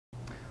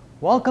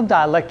Welcome to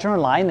our lecture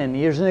online, and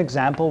here's an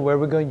example where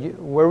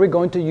we're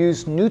going to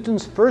use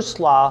Newton's first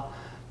law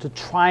to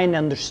try and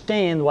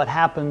understand what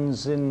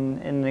happens in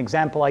an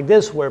example like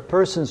this, where a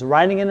person's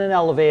riding in an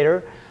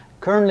elevator,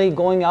 currently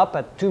going up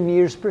at 2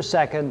 meters per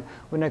second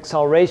with an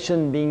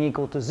acceleration being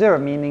equal to 0,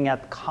 meaning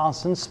at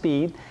constant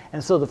speed.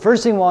 And so the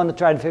first thing we want to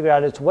try to figure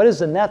out is what is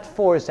the net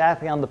force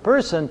acting on the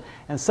person,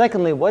 and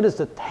secondly, what is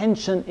the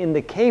tension in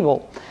the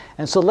cable.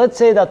 And so let's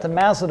say that the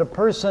mass of the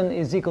person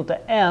is equal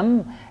to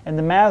m, and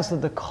the mass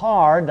of the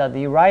car that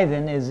they ride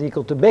in is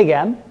equal to big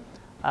M.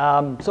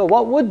 So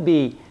what would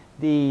be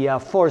the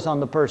force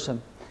on the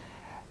person?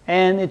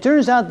 And it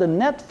turns out the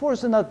net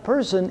force on that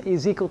person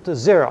is equal to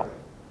 0.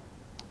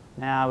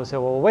 Now we say,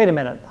 well, wait a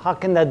minute, how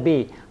can that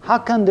be? How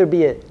can there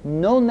be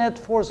no net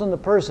force on the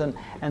person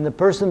and the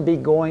person be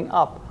going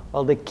up?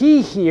 Well, the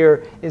key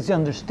here is the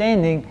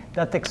understanding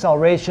that the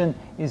acceleration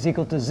is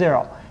equal to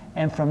 0.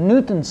 And from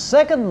Newton's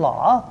second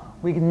law,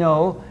 we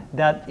know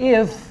that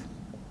if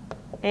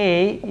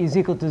A is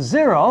equal to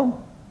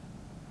 0,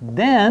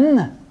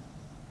 then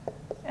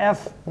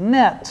F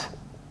net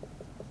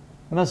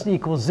must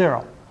equal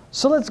 0.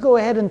 So let's go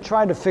ahead and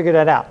try to figure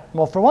that out.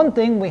 Well, for one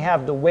thing, we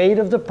have the weight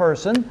of the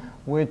person,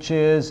 which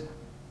is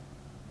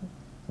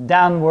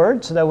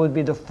downward, so that would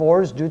be the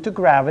force due to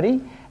gravity,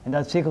 and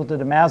that's equal to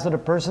the mass of the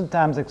person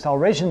times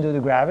acceleration due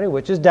to gravity,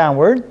 which is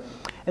downward.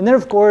 And then,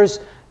 of course,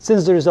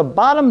 since there's a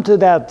bottom to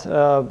that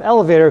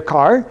elevator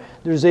car,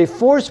 there's a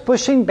force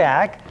pushing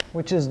back,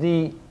 which is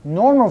the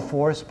normal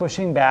force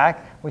pushing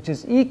back, which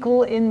is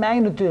equal in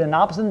magnitude and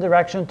opposite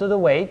direction to the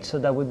weight, so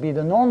that would be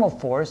the normal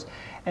force.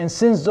 And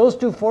since those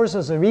two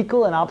forces are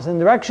equal in opposite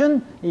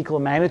direction, equal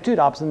in magnitude,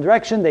 opposite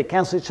direction, they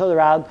cancel each other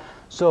out,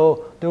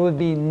 so there would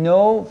be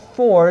no net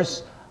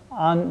force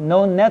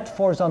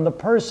on the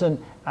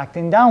person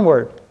acting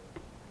downward.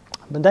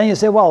 But then you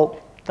say, well,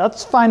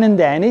 that's fine and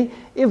dandy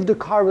if the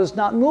car was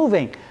not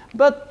moving.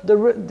 But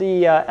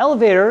the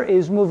elevator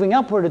is moving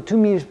upward at 2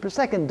 meters per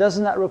second.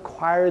 Doesn't that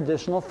require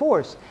additional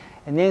force?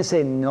 And then you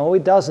say, no,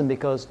 it doesn't,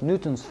 because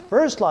Newton's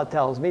first law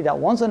tells me that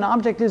once an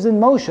object is in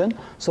motion,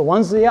 so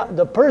once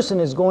the person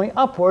is going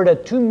upward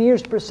at 2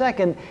 meters per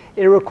second,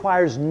 it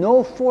requires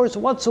no force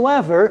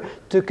whatsoever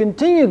to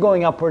continue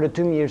going upward at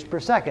 2 meters per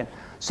second.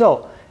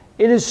 So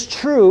it is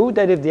true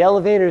that if the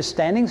elevator is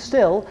standing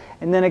still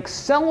and then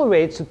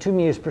accelerates to 2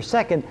 meters per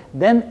second,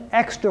 then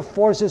extra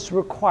force is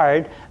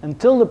required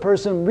until the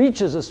person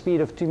reaches a speed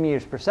of 2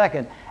 meters per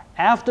second.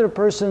 After the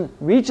person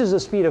reaches a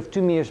speed of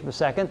 2 meters per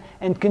second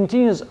and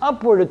continues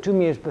upward at 2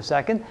 meters per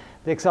second,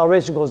 the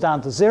acceleration goes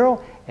down to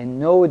 0 and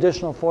no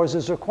additional force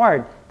is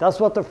required. That's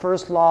what the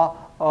first law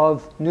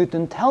of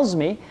Newton tells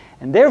me,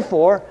 and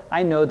therefore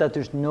I know that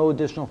there's no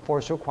additional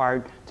force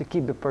required to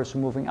keep the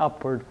person moving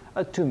upward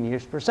at 2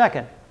 meters per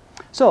second.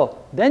 So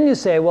then you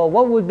say, well,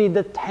 what would be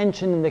the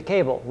tension in the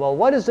cable? Well,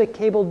 what is the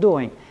cable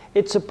doing?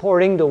 It's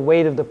supporting the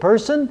weight of the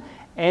person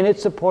and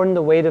it's supporting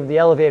the weight of the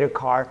elevator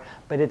car,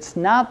 but it's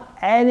not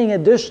adding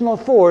additional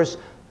force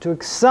to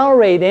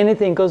accelerate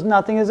anything because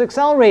nothing is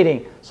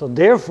accelerating. So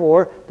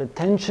therefore, the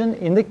tension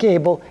in the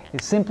cable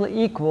is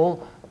simply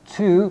equal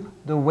to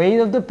the weight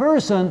of the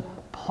person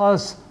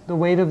plus the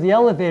weight of the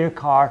elevator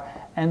car,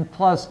 and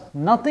plus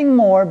nothing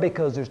more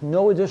because there's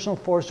no additional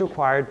force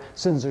required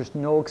since there's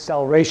no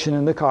acceleration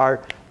in the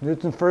car.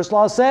 Newton's first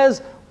law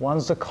says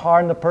once the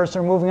car and the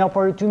person are moving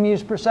upward at 2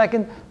 meters per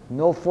second,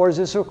 no force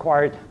is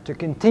required to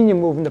continue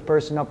moving the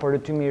person upward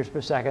at 2 meters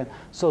per second.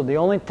 So the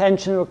only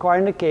tension required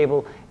in the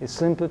cable is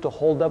simply to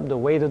hold up the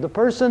weight of the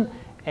person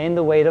and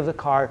the weight of the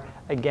car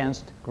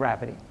against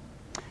gravity.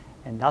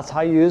 And that's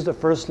how you use the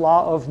first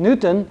law of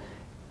Newton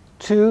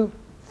to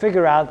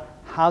figure out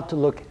how to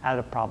look at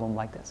a problem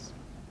like this.